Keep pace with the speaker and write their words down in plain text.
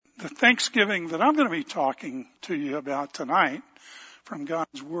the Thanksgiving that I'm going to be talking to you about tonight from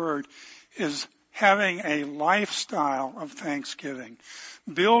God's Word is having a lifestyle of thanksgiving,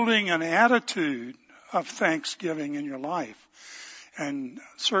 building an attitude of thanksgiving in your life. And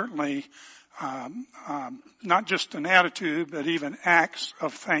certainly, not just an attitude, but even acts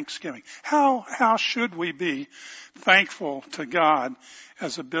of thanksgiving. How should we be thankful to God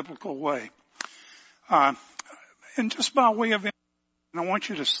as a biblical way? And just by way of, I want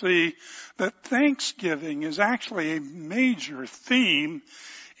you to see that thanksgiving is actually a major theme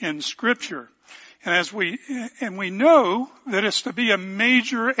in Scripture. And we know that it's to be a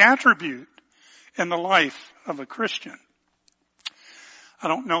major attribute in the life of a Christian. I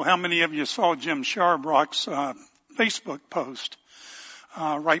don't know how many of you saw Jim Sharbrock's Facebook post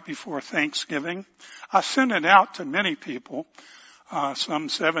right before Thanksgiving. I sent it out to many people, some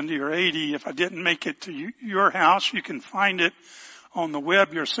 70 or 80. If I didn't make it to your house, you can find it on the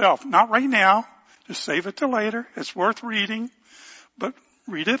web yourself. Not right now. Just save it till later. It's worth reading, but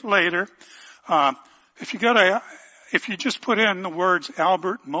read it later. If you just put in the words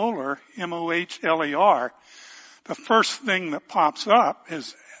Albert Mohler, M-O-H-L-E-R, the first thing that pops up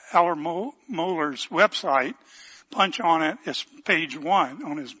is Albert Mohler's website. Punch on it. It's page 1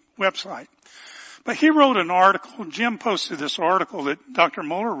 on his website. But he wrote an article. Jim posted this article that Dr.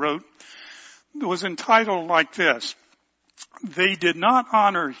 Mohler wrote that was entitled like this: "They did not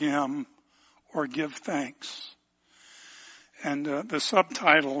honor him or give thanks." And the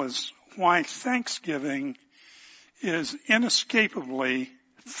subtitle is "Why Thanksgiving is Inescapably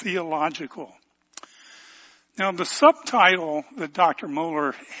Theological." Now, the subtitle that Dr.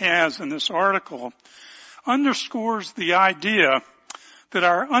 Mohler has in this article underscores the idea that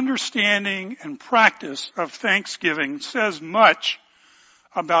our understanding and practice of thanksgiving says much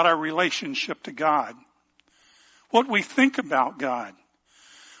about our relationship to God, what we think about God,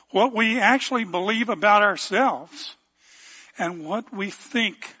 what we actually believe about ourselves, and what we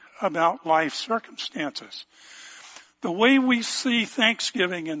think about life circumstances. The way we see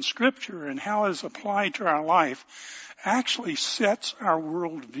Thanksgiving in Scripture and how it is applied to our life actually sets our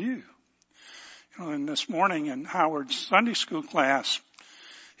worldview. And this morning in Howard's Sunday school class,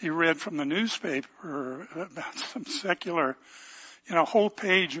 he read from the newspaper about some secular, whole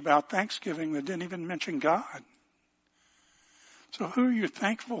page about Thanksgiving that didn't even mention God. So who are you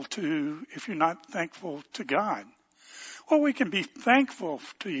thankful to if you're not thankful to God? Well, we can be thankful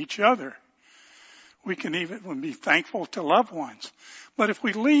to each other. We can even be thankful to loved ones. But if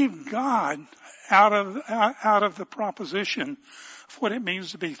we leave God out of the proposition of what it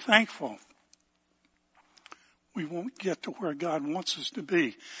means to be thankful, we won't get to where God wants us to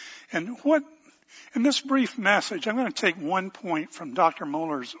be. And in this brief message, I'm going to take one point from Dr.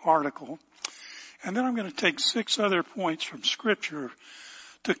 Mohler's article, and then I'm going to take 6 other points from Scripture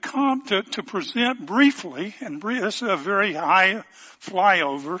to present briefly, and this is a very high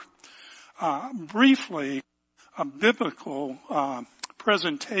flyover, briefly a biblical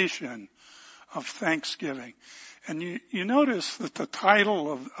presentation of Thanksgiving. And you notice that the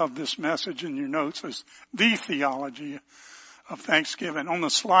title of this message in your notes is The Theology of Thanksgiving. On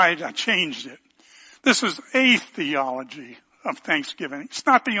the slide, I changed it. This is a theology of Thanksgiving. It's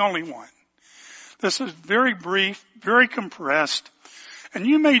not the only one. This is very brief, very compressed, and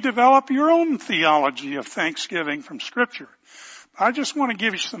you may develop your own theology of Thanksgiving from Scripture. I just want to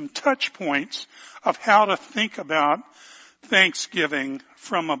give you some touch points of how to think about Thanksgiving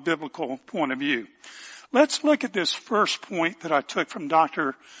from a biblical point of view. Let's look at this first point that I took from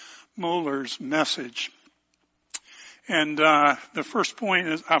Dr. Mohler's message. And the first point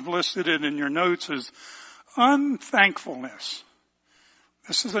is, I've listed it in your notes, is unthankfulness.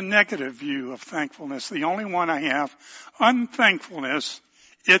 This is a negative view of thankfulness, the only one I have. Unthankfulness,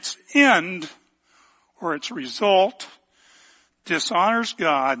 its end or its result dishonors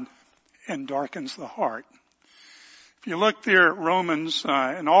God and darkens the heart. If you look there at Romans,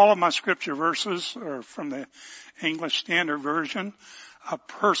 and all of my scripture verses are from the English Standard Version. I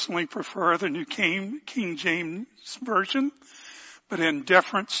personally prefer the New King James Version, but in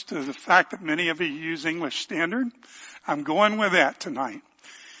deference to the fact that many of you use English Standard, I'm going with that tonight.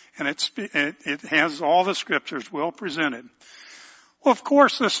 And it has all the scriptures well presented. Well, of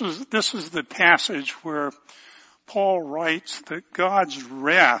course, this is the passage where Paul writes that God's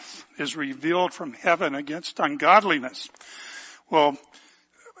wrath is revealed from heaven against ungodliness. Well,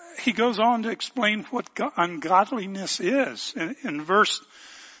 he goes on to explain what ungodliness is. In verse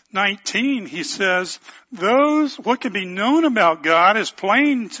 19, he says, what can be known about God is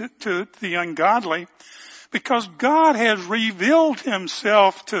plain to the ungodly, because God has revealed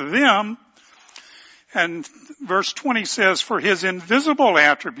himself to them. And verse 20 says, for his invisible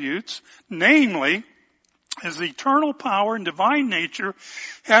attributes, namely his eternal power and divine nature,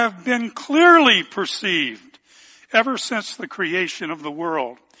 have been clearly perceived ever since the creation of the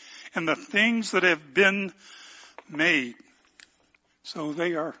world and the things that have been made. So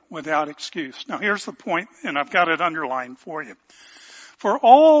they are without excuse. Now here's the point, and I've got it underlined for you. For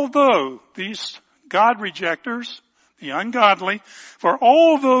although these God rejectors, the ungodly, for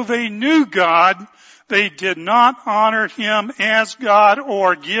although they knew God, they did not honor him as God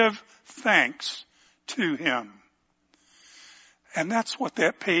or give thanks to him. And that's what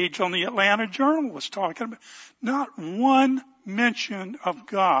that page on the Atlanta Journal was talking about. Not one mention of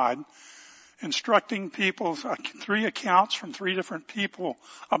God instructing people, 3 accounts from 3 different people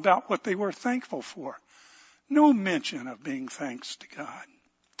about what they were thankful for. No mention of being thanks to God.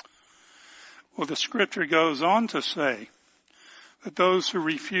 Well, the scripture goes on to say that those who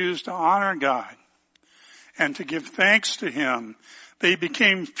refuse to honor God and to give thanks to him, they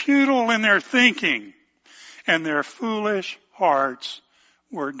became futile in their thinking, and their foolish hearts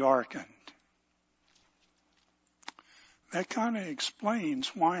were darkened. That kind of explains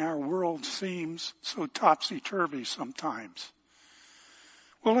why our world seems so topsy-turvy sometimes.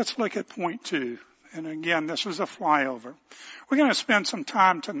 Well, let's look at point 2. And again, this is a flyover. We're going to spend some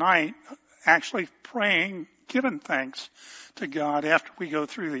time tonight actually praying, giving thanks to God after we go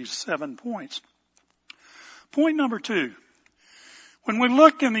through these 7 points. Point number 2. When we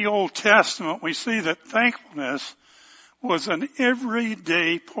look in the Old Testament, we see that thankfulness was an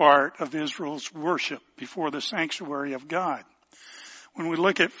everyday part of Israel's worship before the sanctuary of God. When we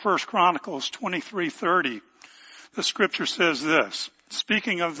look at 1 Chronicles 23:30, the scripture says this,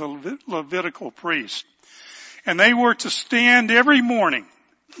 speaking of the Levitical priest, and they were to stand every morning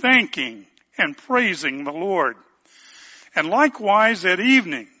thanking and praising the Lord. And likewise at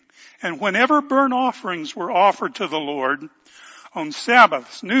evening, and whenever burnt offerings were offered to the Lord, on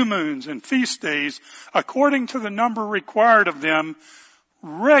Sabbaths, new moons, and feast days, according to the number required of them,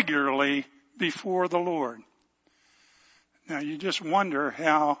 regularly before the Lord. Now you just wonder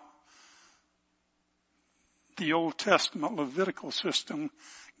how the Old Testament Levitical system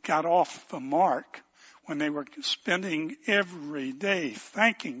got off the mark when they were spending every day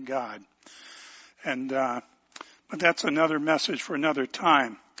thanking God. And but that's another message for another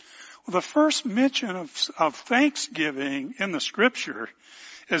time. Well, the first mention of thanksgiving in the scripture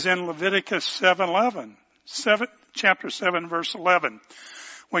is in Leviticus 7:11, chapter 7, verse 11.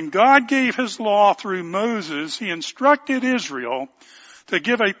 When God gave his law through Moses, he instructed Israel to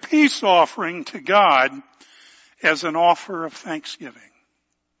give a peace offering to God as an offer of thanksgiving.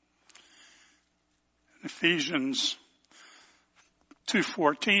 Ephesians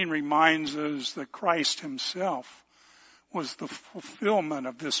 2:14 reminds us that Christ himself was the fulfillment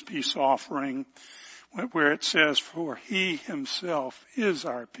of this peace offering, where it says, for he himself is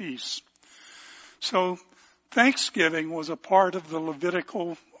our peace. So thanksgiving was a part of the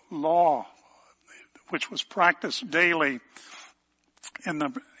Levitical law, which was practiced daily in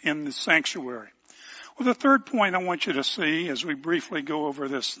the sanctuary. Well, the third point I want you to see as we briefly go over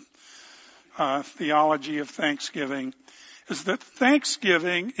this theology of thanksgiving is that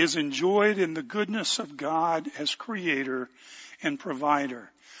thanksgiving is enjoyed in the goodness of God as creator and provider.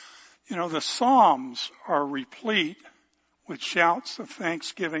 You know, the Psalms are replete with shouts of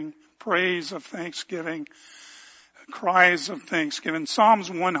thanksgiving, praise of thanksgiving, cries of thanksgiving. Psalms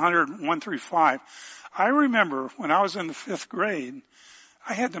 100, 1 through 5. I remember when I was in the 5th grade,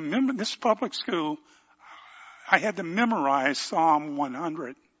 I had to this public school, I had to memorize Psalm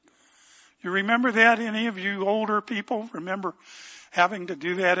 100. You remember that? Any of you older people remember having to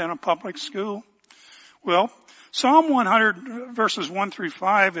do that in a public school? Well, Psalm 100 verses 1 through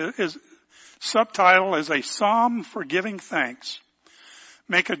 5 is subtitled as a psalm for giving thanks.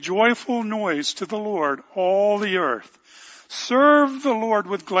 Make a joyful noise to the Lord, all the earth. Serve the Lord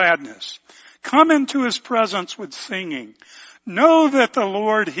with gladness. Come into his presence with singing. Know that the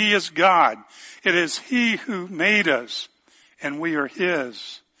Lord, he is God. It is he who made us, and we are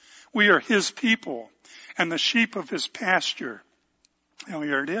his. We are his people and the sheep of his pasture. Now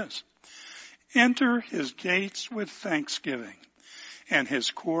here it is. Enter his gates with thanksgiving and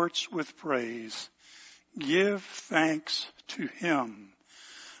his courts with praise. Give thanks to him.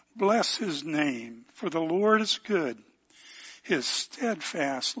 Bless his name, for the Lord is good. His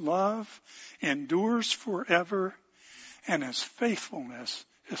steadfast love endures forever, and his faithfulness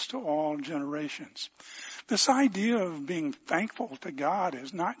is to all generations. This idea of being thankful to God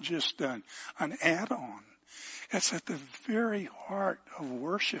is not just an add-on. It's at the very heart of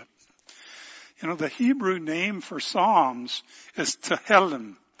worship. You know, the Hebrew name for Psalms is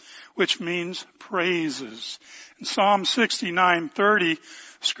Tehillim, which means praises. In Psalm 69:30,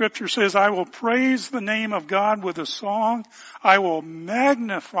 Scripture says, I will praise the name of God with a song. I will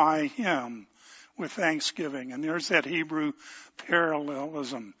magnify him with thanksgiving. And there's that Hebrew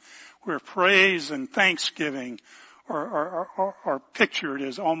parallelism where praise and thanksgiving are pictured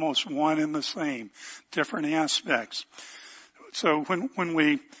as almost one and the same, different aspects. So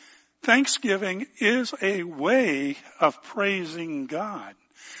when thanksgiving is a way of praising God.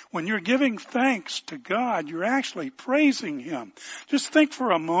 When you're giving thanks to God, you're actually praising him. Just think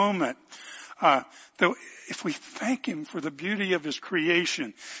for a moment, if we thank him for the beauty of his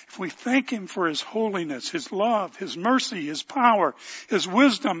creation, if we thank him for his holiness, his love, his mercy, his power, his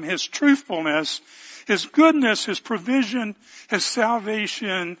wisdom, his truthfulness, his goodness, his provision, his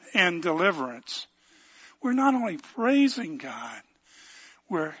salvation and deliverance, we're not only praising God,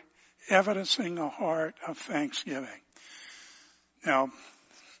 we're evidencing a heart of thanksgiving. Now,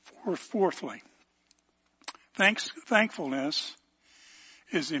 fourthly, thankfulness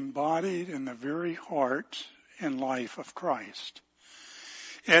is embodied in the very heart and life of Christ.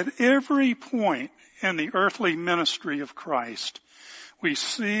 At every point in the earthly ministry of Christ, we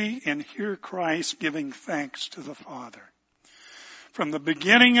see and hear Christ giving thanks to the Father. From the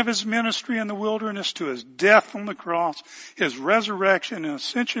beginning of his ministry in the wilderness to his death on the cross, his resurrection and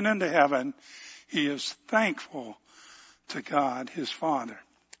ascension into heaven, he is thankful to God, his Father.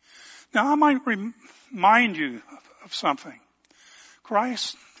 Now, I might remind you of something.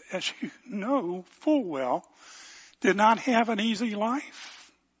 Christ, as you know full well, did not have an easy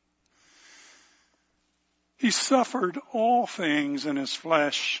life. He suffered all things in his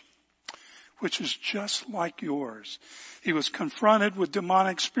flesh, which is just like yours. He was confronted with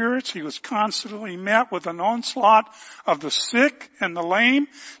demonic spirits. He was constantly met with an onslaught of the sick and the lame,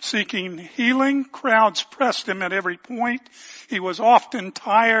 seeking healing. Crowds pressed him at every point. He was often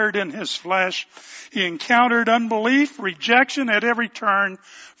tired in his flesh. He encountered unbelief, rejection at every turn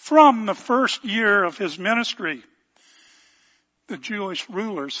from the first year of his ministry. The Jewish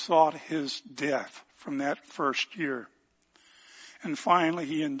rulers sought his death from that first year. And finally,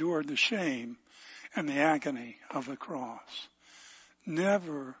 he endured the shame and the agony of the cross,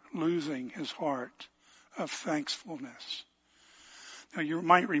 never losing his heart of thankfulness. Now, you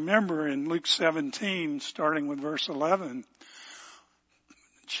might remember in Luke 17, starting with verse 11,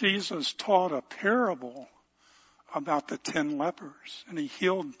 Jesus taught a parable about the 10 lepers, and he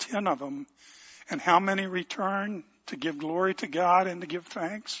healed 10 of them. And how many returned to give glory to God and to give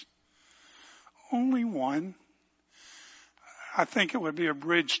thanks? Only one. I think it would be a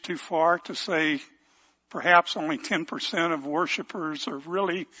bridge too far to say perhaps only 10% of worshipers are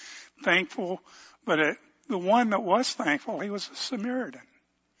really thankful, but the one that was thankful, he was a Samaritan.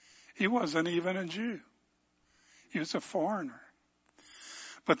 He wasn't even a Jew. He was a foreigner.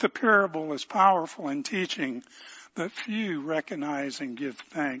 But the parable is powerful in teaching that few recognize and give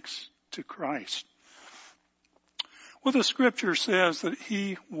thanks to Christ. Well, the scripture says that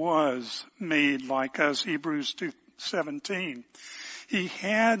he was made like us, Hebrews 2:17. He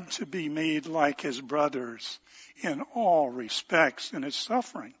had to be made like his brothers in all respects in his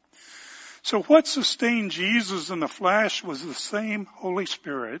suffering. So what sustained Jesus in the flesh was the same Holy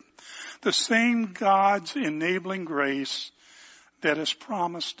Spirit, the same God's enabling grace that is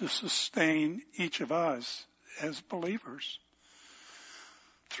promised to sustain each of us as believers.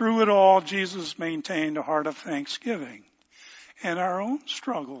 Through it all, Jesus maintained a heart of thanksgiving. And our own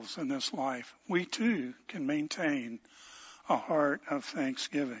struggles in this life, we too can maintain a heart of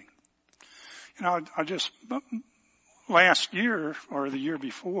thanksgiving. You know, last year or the year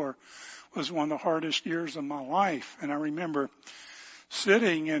before was one of the hardest years of my life. And I remember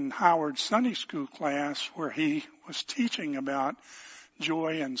sitting in Howard's Sunday school class where he was teaching about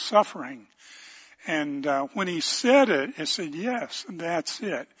joy and suffering. And when he said it, I said, yes, that's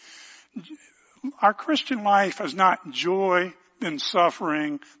it. Our Christian life is not joy, then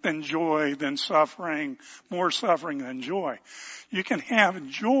suffering, then joy, then suffering, more suffering than joy. You can have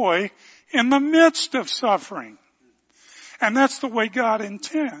joy in the midst of suffering. And that's the way God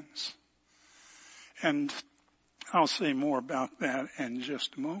intends. And I'll say more about that in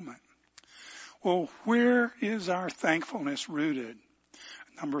just a moment. Well, where is our thankfulness rooted?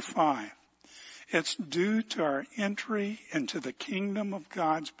 Number 5. It's due to our entry into the kingdom of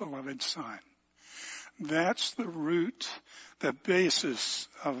God's beloved Son. That's the root, the basis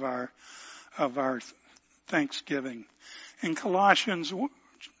of our thanksgiving. In Colossians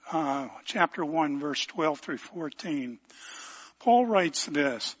chapter 1, verse 12 through 14, Paul writes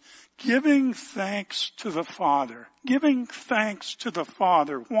this, giving thanks to the Father. Giving thanks to the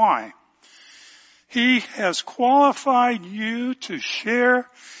Father. Why? He has qualified you to share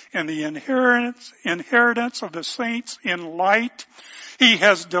in the inheritance of the saints in light. He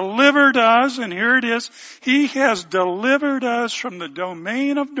has delivered us, and here it is, He has delivered us from the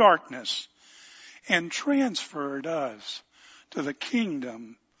domain of darkness and transferred us to the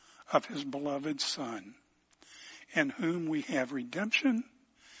kingdom of His beloved Son, in whom we have redemption,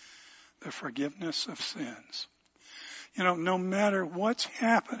 the forgiveness of sins. You know, no matter what's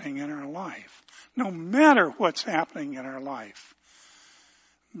happening in our life,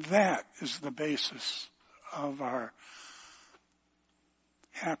 that is the basis of our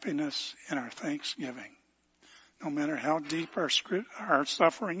happiness and our thanksgiving, no matter how deep our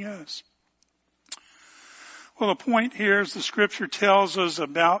suffering is. Well, the point here is the Scripture tells us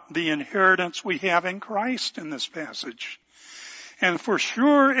about the inheritance we have in Christ in this passage. And for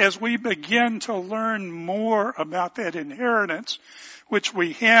sure, as we begin to learn more about that inheritance, which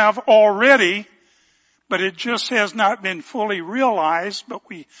we have already, but it just has not been fully realized, but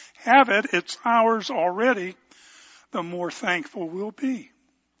we have it, it's ours already, the more thankful we'll be.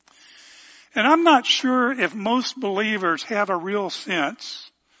 And I'm not sure if most believers have a real sense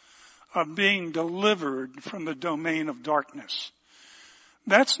of being delivered from the domain of darkness.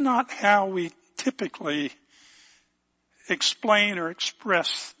 That's not how we typically explain or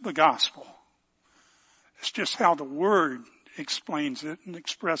express the gospel. It's just how the Word explains it and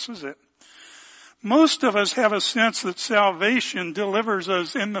expresses it. Most of us have a sense that salvation delivers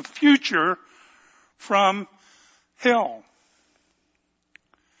us in the future from hell.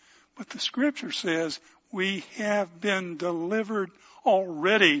 But the Scripture says we have been delivered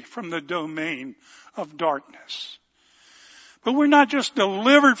already from the domain of darkness. But we're not just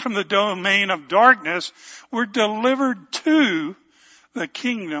delivered from the domain of darkness, we're delivered to the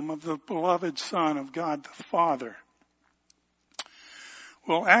kingdom of the beloved Son of God the Father.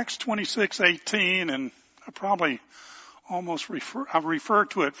 Well, Acts 26:18, and I probably I refer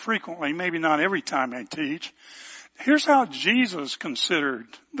to it frequently, maybe not every time I teach. Here's how Jesus considered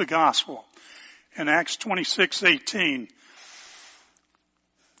the gospel. In Acts 26:18,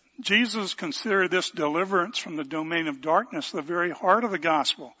 Jesus considered this deliverance from the domain of darkness the very heart of the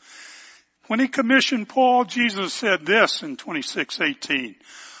gospel. When He commissioned Paul, Jesus said this in 26:18,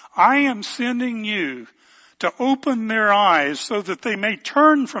 I am sending you to open their eyes so that they may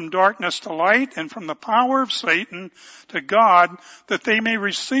turn from darkness to light and from the power of Satan to God, that they may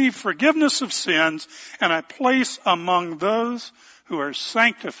receive forgiveness of sins and a place among those who are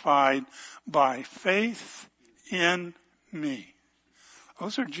sanctified by faith in me.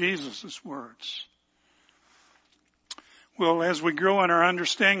 Those are Jesus' words. Well, as we grow in our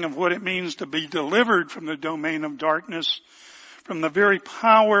understanding of what it means to be delivered from the domain of darkness, from the very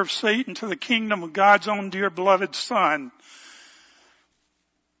power of Satan to the kingdom of God's own dear beloved Son,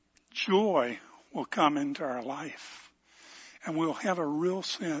 joy will come into our life. And we'll have a real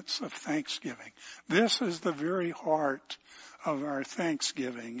sense of thanksgiving. This is the very heart of our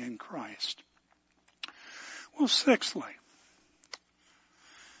thanksgiving in Christ. Well, sixthly,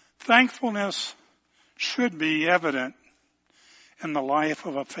 thankfulness should be evident in the life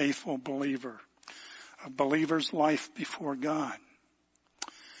of a faithful believer, a believer's life before God.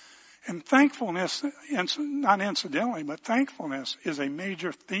 And thankfulness, not incidentally, but thankfulness is a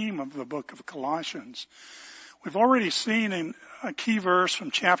major theme of the book of Colossians. We've already seen in a key verse from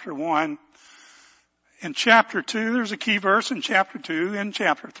chapter 1. In chapter 2, there's a key verse in chapter 2, in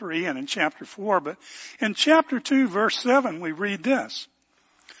chapter 3, and in chapter 4. But in chapter 2, verse 7, we read this,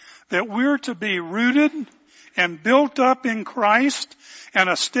 that we're to be rooted and built up in Christ and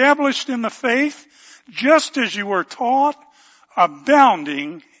established in the faith, just as you were taught,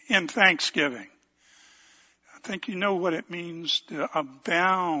 abounding in thanksgiving. I think you know what it means to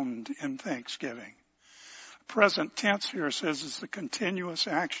abound in thanksgiving. Present tense here says it's a continuous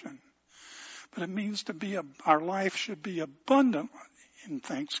action. But it means our life should be abundant in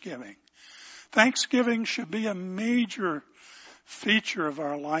thanksgiving. Thanksgiving should be a major feature of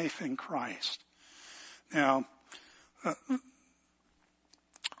our life in Christ. Now,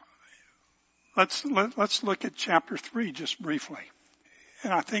 let's look at chapter 3 just briefly.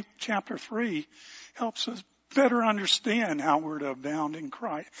 And I think chapter 3 helps us better understand how we're to abound in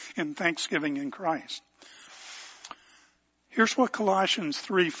Christ, in thanksgiving in Christ. Here's what Colossians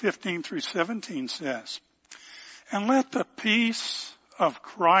 3:15 through 17 says. And let the peace of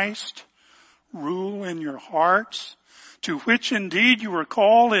Christ rule in your hearts, to which indeed you were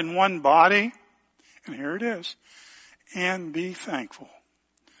called in one body. And here it is. And be thankful.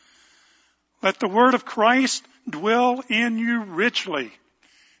 Let the word of Christ dwell in you richly,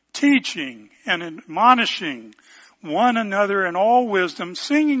 teaching and admonishing one another in all wisdom,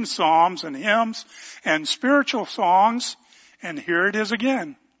 singing psalms and hymns and spiritual songs. And here it is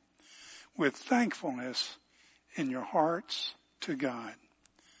again, with thankfulness in your hearts to God.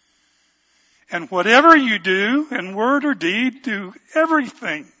 And whatever you do, in word or deed, do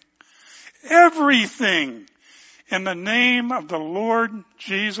everything in the name of the Lord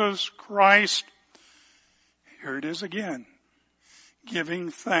Jesus Christ. Here it is again,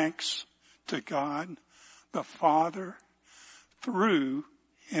 giving thanks to God the Father through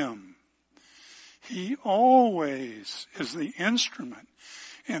Him. He always is the instrument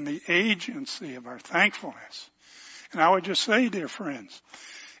and the agency of our thankfulness. And I would just say, dear friends,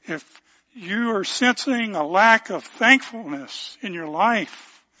 if you are sensing a lack of thankfulness in your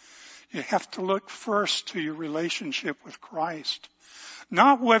life, you have to look first to your relationship with Christ.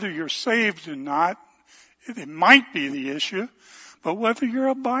 Not whether you're saved or not, it might be the issue, but whether you're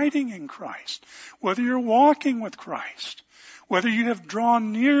abiding in Christ, whether you're walking with Christ, whether you have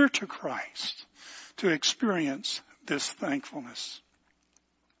drawn near to Christ to experience this thankfulness.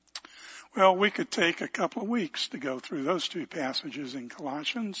 Well, we could take a couple of weeks to go through those two passages in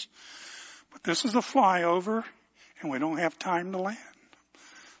Colossians, but this is a flyover and we don't have time to land.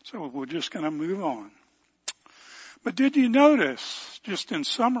 So we're just going to move on. But did you notice, just in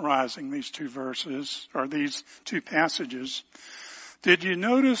summarizing these two verses, or these two passages, did you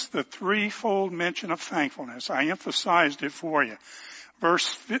notice the threefold mention of thankfulness? I emphasized it for you. Verse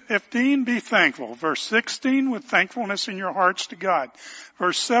 15, be thankful. Verse 16, with thankfulness in your hearts to God.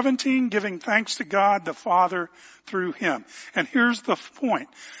 Verse 17, giving thanks to God the Father through Him. And here's the point.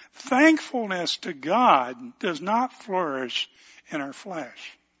 Thankfulness to God does not flourish in our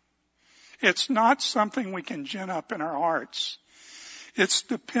flesh. It's not something we can gin up in our hearts. It's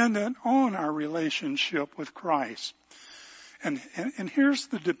dependent on our relationship with Christ. And here's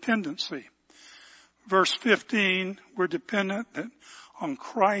the dependency. Verse 15, we're dependent on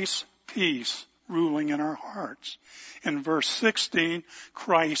Christ's peace ruling in our hearts. In verse 16,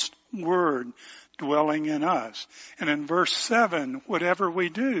 Christ's word dwelling in us. And in verse 7, whatever we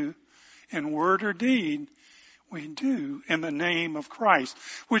do in word or deed, we do in the name of Christ,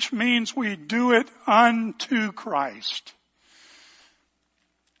 which means we do it unto Christ.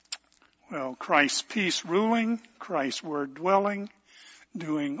 Well, Christ's peace ruling, Christ's word dwelling,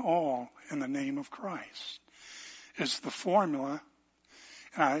 doing all in the name of Christ is the formula.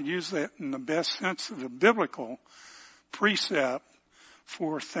 And I use that in the best sense of the biblical precept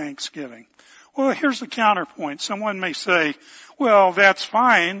for thanksgiving. Well, here's the counterpoint. Someone may say, well, that's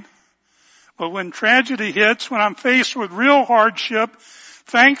fine. But when tragedy hits, when I'm faced with real hardship,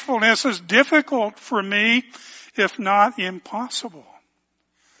 thankfulness is difficult for me, if not impossible.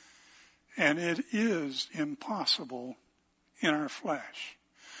 And it is impossible in our flesh.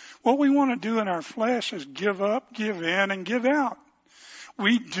 What we want to do in our flesh is give up, give in, and give out.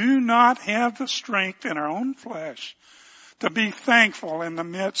 We do not have the strength in our own flesh to be thankful in the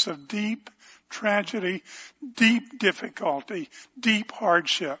midst of deep tragedy, deep difficulty, deep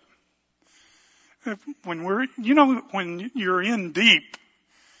hardship. When you're in deep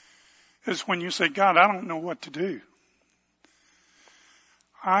is when you say, God, I don't know what to do.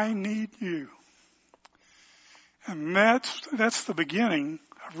 I need you. And that's the beginning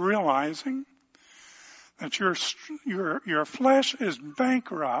of realizing that your flesh is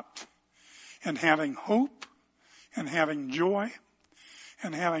bankrupt in having hope and having joy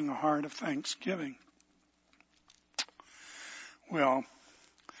and having a heart of thanksgiving. Well,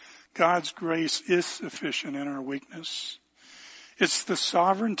 God's grace is sufficient in our weakness. It's the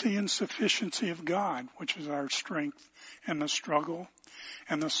sovereignty and sufficiency of God, which is our strength in the struggle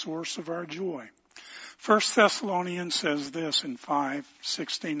and the source of our joy. 1 Thessalonians says this in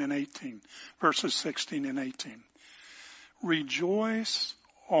 5:16 and 18, verses 16 and 18. Rejoice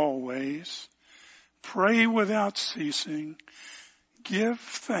always, pray without ceasing, give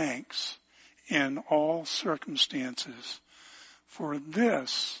thanks in all circumstances, for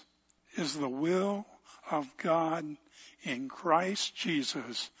this is the will of God in Christ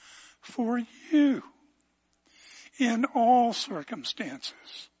Jesus for you in all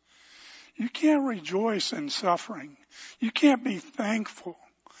circumstances. You can't rejoice in suffering. You can't be thankful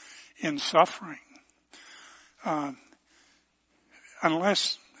in suffering.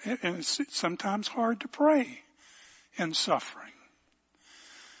 Unless, and it's sometimes hard to pray in suffering.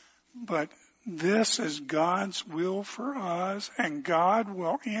 But this is God's will for us, and God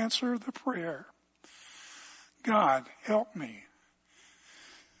will answer the prayer. God, help me.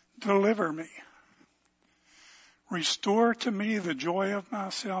 Deliver me. Restore to me the joy of my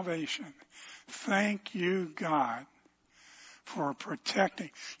salvation. Thank you, God, for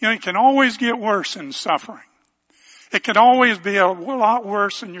protecting. It can always get worse in suffering. It can always be a lot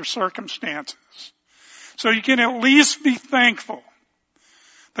worse in your circumstances. So you can at least be thankful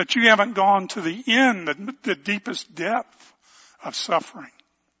that you haven't gone to the end, the deepest depth of suffering.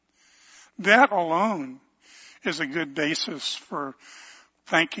 That alone is a good basis for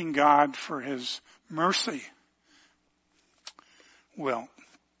thanking God for His mercy. Well,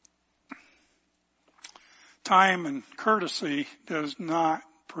 time and courtesy does not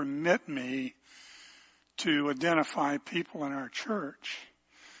permit me to identify people in our church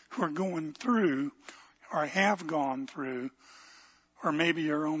who are going through or have gone through or maybe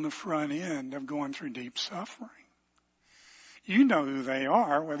are on the front end of going through deep suffering. You know who they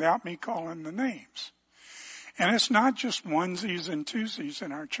are without me calling the names. And it's not just onesies and twosies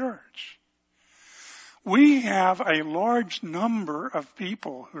in our church. We have a large number of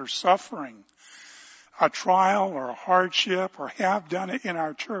people who are suffering a trial or a hardship or have done it in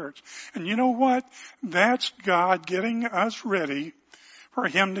our church. And you know what? That's God getting us ready for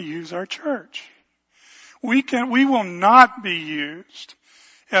Him to use our church. We will not be used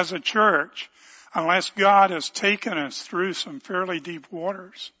as a church unless God has taken us through some fairly deep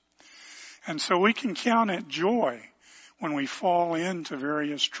waters. And so we can count it joy when we fall into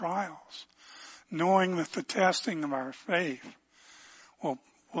various trials, knowing that the testing of our faith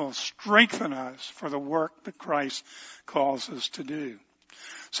will strengthen us for the work that Christ calls us to do.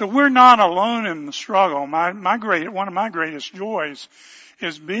 So we're not alone in the struggle. One of my greatest joys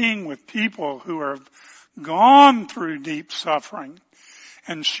is being with people who have gone through deep suffering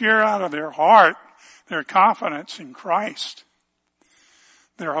and share out of their heart their confidence in Christ,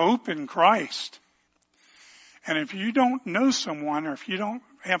 their hope in Christ. And if you don't know someone, or if you don't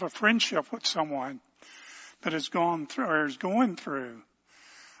have a friendship with someone that has gone through or is going through,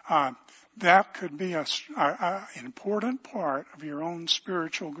 that could be an important part of your own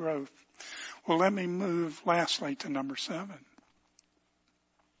spiritual growth. Well, let me move lastly to number 7.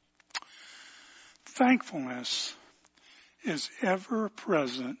 Thankfulness is ever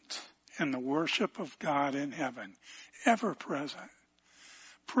present in the worship of God in heaven. Ever present.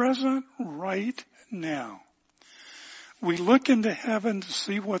 Present right now. We look into heaven to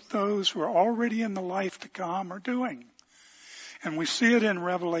see what those who are already in the life to come are doing. And we see it in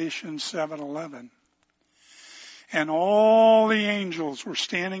Revelation 7:11. And all the angels were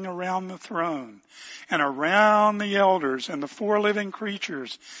standing around the throne and around the elders and the 4 living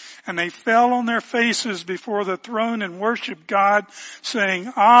creatures. And they fell on their faces before the throne and worshiped God,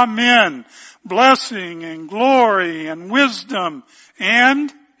 saying, Amen, blessing and glory and wisdom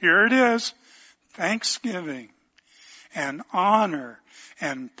and, here it is, thanksgiving and honor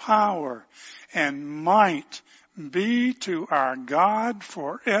and power and might be to our God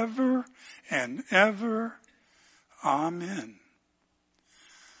forever and ever. Amen.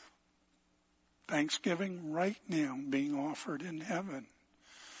 Thanksgiving right now being offered in heaven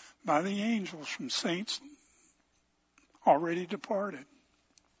by the angels from saints already departed.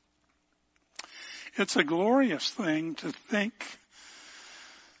 It's a glorious thing to think.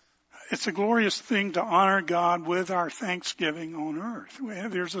 It's a glorious thing to honor God with our thanksgiving on earth.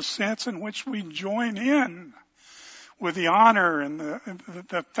 There's a sense in which we join in with the honor and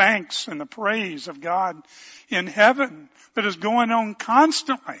the thanks and the praise of God in heaven that is going on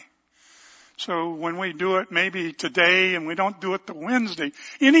constantly. So when we do it maybe today and we don't do it the Wednesday,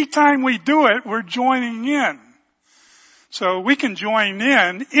 anytime we do it, we're joining in. So we can join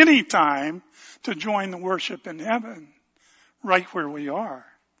in anytime to join the worship in heaven right where we are.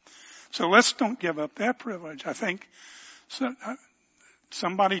 So let's don't give up that privilege. I think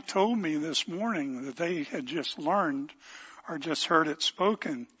somebody told me this morning that they had just learned or just heard it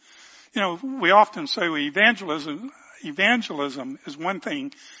spoken. You know, we often say evangelism is one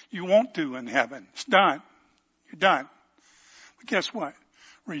thing you won't do in heaven. It's done. You're done. But guess what?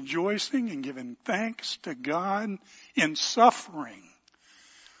 Rejoicing and giving thanks to God in suffering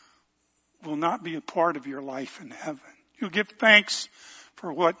will not be a part of your life in heaven. You'll give thanks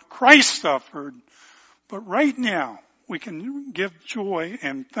for what Christ suffered, but right now we can give joy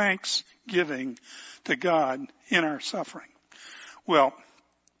and thanksgiving to God in our suffering. Well,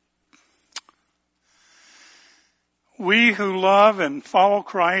 we who love and follow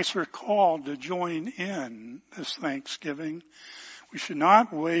Christ are called to join in this thanksgiving. We should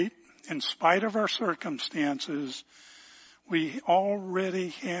not wait. In spite of our circumstances, we already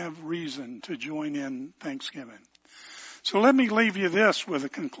have reason to join in thanksgiving. So let me leave you this with a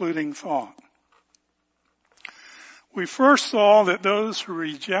concluding thought. We first saw that those who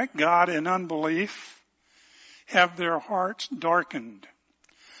reject God in unbelief have their hearts darkened.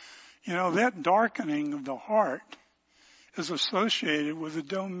 You know, that darkening of the heart is associated with a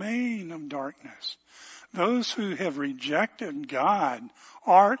domain of darkness, Those who have rejected God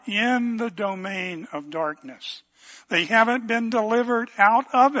are in the domain of darkness. They haven't been delivered out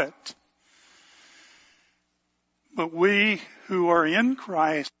of it. But we who are in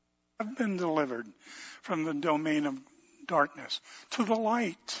Christ have been delivered from the domain of darkness to the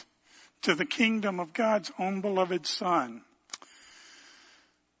light, to the kingdom of God's own beloved Son.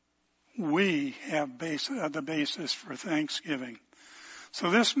 We have the basis for thanksgiving. So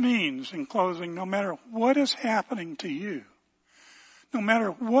this means, in closing, no matter what is happening to you, no matter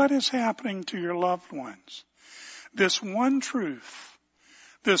what is happening to your loved ones, this one truth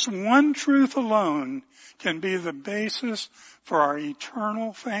alone can be the basis for our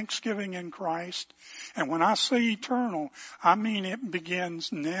eternal thanksgiving in Christ. And when I say eternal, I mean it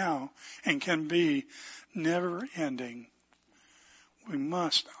begins now and can be never ending. We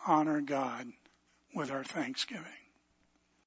must honor God with our thanksgiving.